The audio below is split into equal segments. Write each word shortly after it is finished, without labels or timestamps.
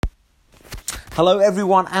Hello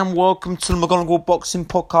everyone and welcome to the McGonagall Boxing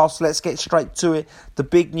Podcast. Let's get straight to it. The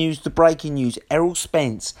big news, the breaking news. Errol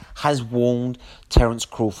Spence has warned Terence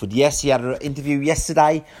Crawford. Yes, he had an interview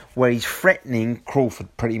yesterday where he's threatening Crawford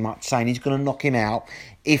pretty much, saying he's going to knock him out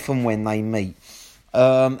if and when they meet.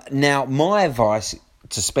 Now, my advice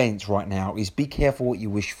to Spence right now is be careful what you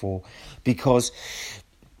wish for, because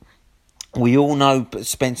we all know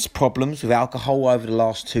Spence's problems with alcohol over the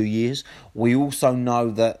last 2 years. We also know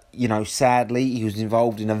that, sadly, he was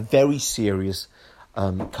involved in a very serious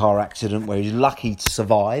car accident where he's lucky to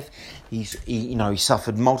survive. He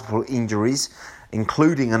suffered multiple injuries,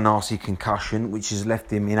 including a nasty concussion, which has left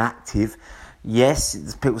him inactive.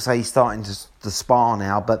 Yes, people say he's starting to spar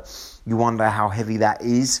now, but you wonder how heavy that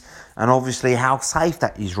is and obviously how safe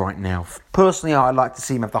that is right now. Personally, I'd like to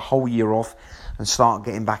see him have the whole year off and start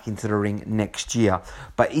getting back into the ring next year.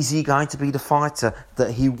 But is he going to be the fighter that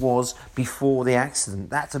he was before the accident?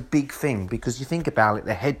 That's a big thing, because you think about it,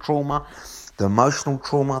 the head trauma, the emotional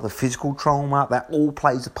trauma, the physical trauma, that all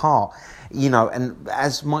plays a part. And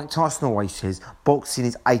as Mike Tyson always says, boxing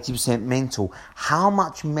is 80% mental. How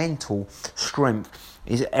much mental strength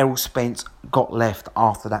is Errol Spence got left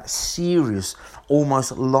after that serious,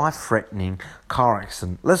 almost life-threatening car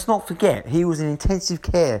accident? Let's not forget, he was in intensive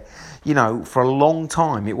care, for a long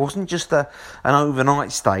time. It wasn't just an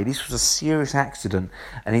overnight stay. This was a serious accident,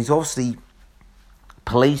 and he's obviously...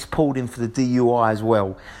 Police pulled him for the DUI as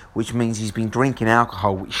well, which means he's been drinking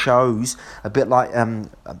alcohol, which shows a bit like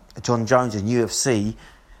John Jones in UFC.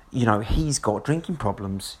 He's got drinking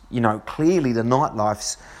problems. Clearly the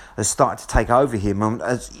nightlife has started to take over him. And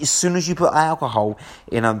as soon as you put alcohol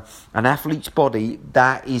in an athlete's body,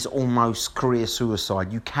 that is almost career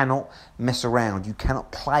suicide. You cannot mess around. You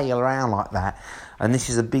cannot play around like that. And this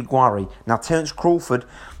is a big worry. Now, Terence Crawford,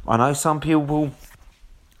 I know some people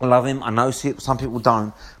will love him, I know some people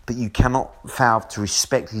don't, but you cannot fail to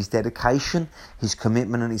respect his dedication, his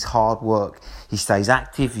commitment and his hard work. He stays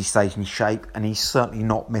active, he stays in shape, and he's certainly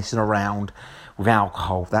not messing around with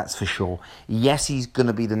alcohol, that's for sure. Yes, he's going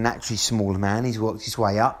to be the naturally smaller man. He's worked his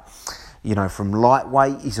way up, from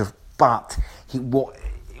lightweight. But what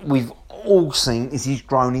we've all seen is he's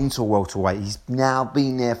grown into a welterweight. He's now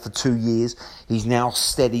been there for 2 years. He's now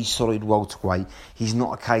steady, solid welterweight. He's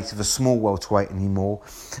not a case of a small welterweight anymore.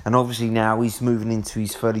 And obviously now he's moving into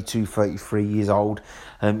his 32, 33 years old.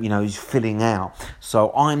 He's filling out.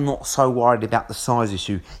 So I'm not so worried about the size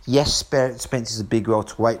issue. Yes, Spence is a big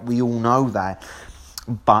welterweight. We all know that.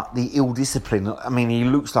 But the ill discipline, he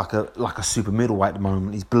looks like a super middleweight at the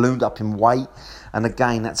moment. He's ballooned up in weight, and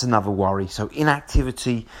again, that's another worry. So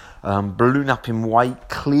inactivity, balloon up in weight,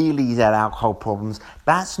 clearly he's had alcohol problems.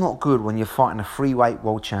 That's not good when you're fighting a free-weight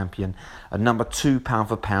world champion, a number 2 pound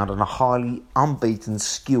for pound, and a highly unbeaten,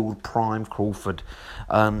 skilled, prime Crawford.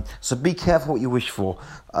 So be careful what you wish for.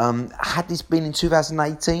 Had this been in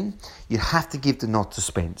 2018, you'd have to give the nod to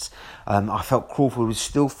Spence. I felt Crawford was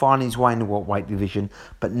still finding his way in the welterweight division,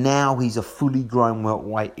 but now he's a fully grown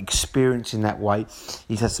welterweight, experienced in that weight.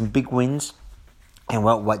 He's had some big wins in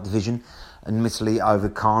welterweight division, admittedly over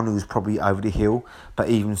Khan, who was probably over the hill, but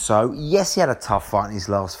even so, yes, he had a tough fight in his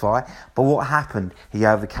last fight, but what happened? He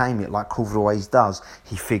overcame it like Crawford always does.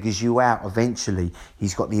 He figures you out eventually.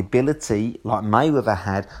 He's got the ability, like Mayweather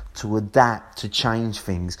had, to adapt, to change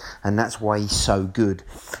things, and that's why he's so good.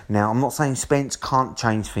 Now, I'm not saying Spence can't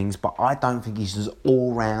change things, but I don't think he's an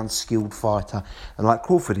all-round skilled fighter, and like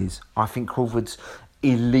Crawford is. I think Crawford's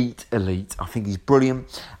elite. I think he's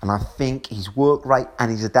brilliant, and I think his work rate and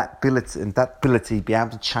his adaptability to be able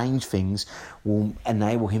to change things will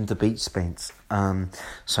enable him to beat Spence.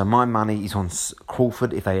 So my money is on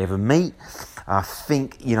Crawford if they ever meet. I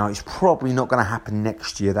think, it's probably not going to happen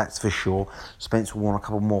next year, that's for sure. Spence will want a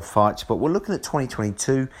couple more fights, but we're looking at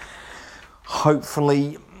 2022.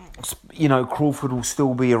 Hopefully, Crawford will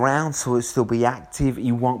still be around, so he'll still be active.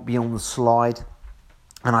 He won't be on the slide.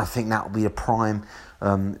 And I think that will be a prime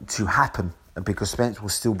to happen, because Spence will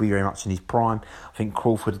still be very much in his prime. I think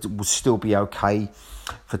Crawford will still be okay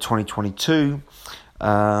for 2022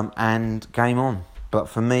 and game on. But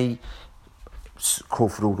for me,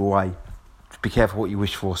 Crawford all the way. Be careful what you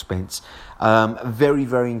wish for, Spence. Very,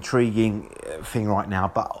 very intriguing thing right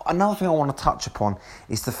now. But another thing I want to touch upon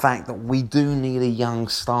is the fact that we do need a young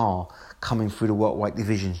star coming through the welterweight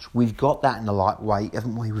divisions. We've got that in the lightweight,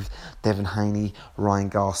 haven't we, with Devin Haney, Ryan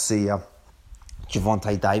Garcia,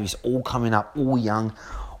 Gervonta Davis, all coming up, all young,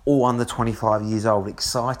 all under 25 years old.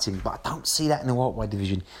 Exciting, but I don't see that in the welterweight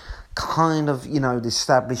division. Kind of, the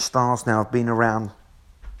established stars now have been around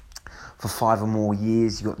for 5 or more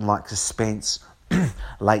years. You've got the likes of Spence,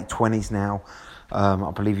 late 20s now.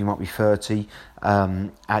 I believe he might be 30.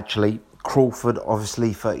 Actually, Crawford,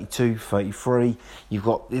 obviously 32, 33. You've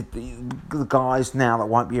got the guys now that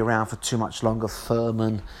won't be around for too much longer.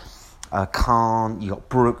 Furman, Khan. You got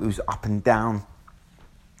Brook, who's up and down.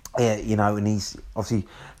 Yeah, and he's obviously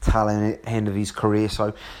tail end of his career.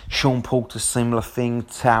 So Sean Porter, similar thing,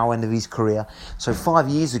 tail end of his career. So 5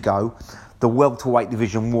 years ago, the welterweight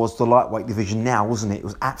division was the lightweight division now, wasn't it? It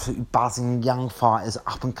was absolutely buzzing, young fighters,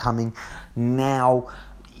 up and coming. Now,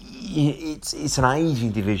 it's an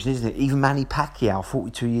aging division, isn't it? Even Manny Pacquiao,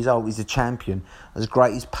 42 years old, is a champion. As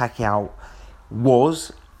great as Pacquiao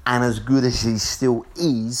was, and as good as he still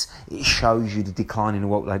is, it shows you the decline in the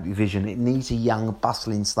welterweight division. It needs a young,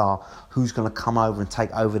 bustling star who's going to come over and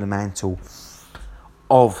take over the mantle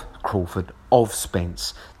of Crawford, of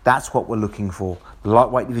Spence. That's what we're looking for. The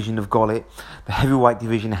lightweight division have got it. The heavyweight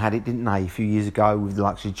division had it, didn't they, a few years ago with the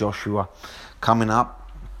likes of Joshua coming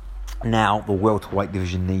up. Now the welterweight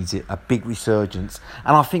division needs it. A big resurgence.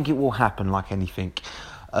 And I think it will happen like anything.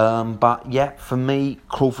 But yeah, for me,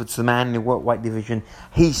 Crawford's the man in the welterweight division.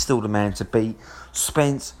 He's still the man to beat.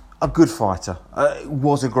 Spence, a good fighter.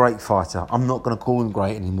 Was a great fighter. I'm not going to call him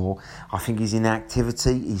great anymore. I think his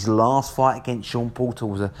inactivity, his last fight against Sean Porter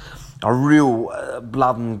was a real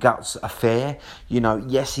blood and guts affair.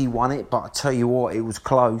 Yes, he won it, but I tell you what, it was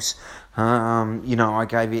close. I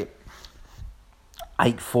gave it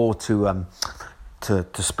 8-4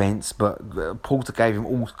 to Spence, but Porter gave him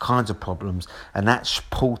all kinds of problems, and that's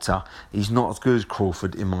Porter. He's not as good as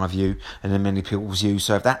Crawford in my view, and in many people's view.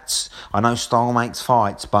 So I know style makes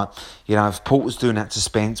fights, but if Porter's doing that to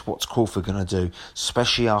Spence, what's Crawford going to do?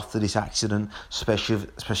 Especially after this accident,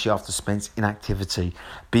 especially after Spence inactivity.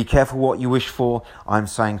 Be careful what you wish for. I'm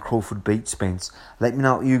saying Crawford beats Spence. Let me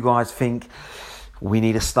know what you guys think. We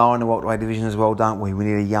need a star in the welterweight division as well, don't we? We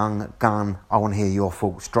need a young gun. I want to hear your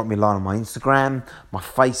thoughts. Drop me a line on my Instagram, my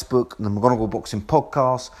Facebook, the McGonagall Boxing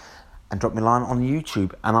Podcast, and drop me a line on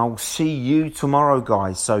YouTube. And I'll see you tomorrow,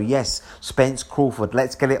 guys. So yes, Spence, Crawford,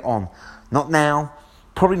 let's get it on. Not now,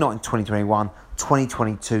 probably not in 2021.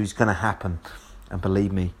 2022 is going to happen. And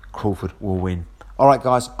believe me, Crawford will win. All right,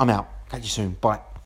 guys, I'm out. Catch you soon. Bye.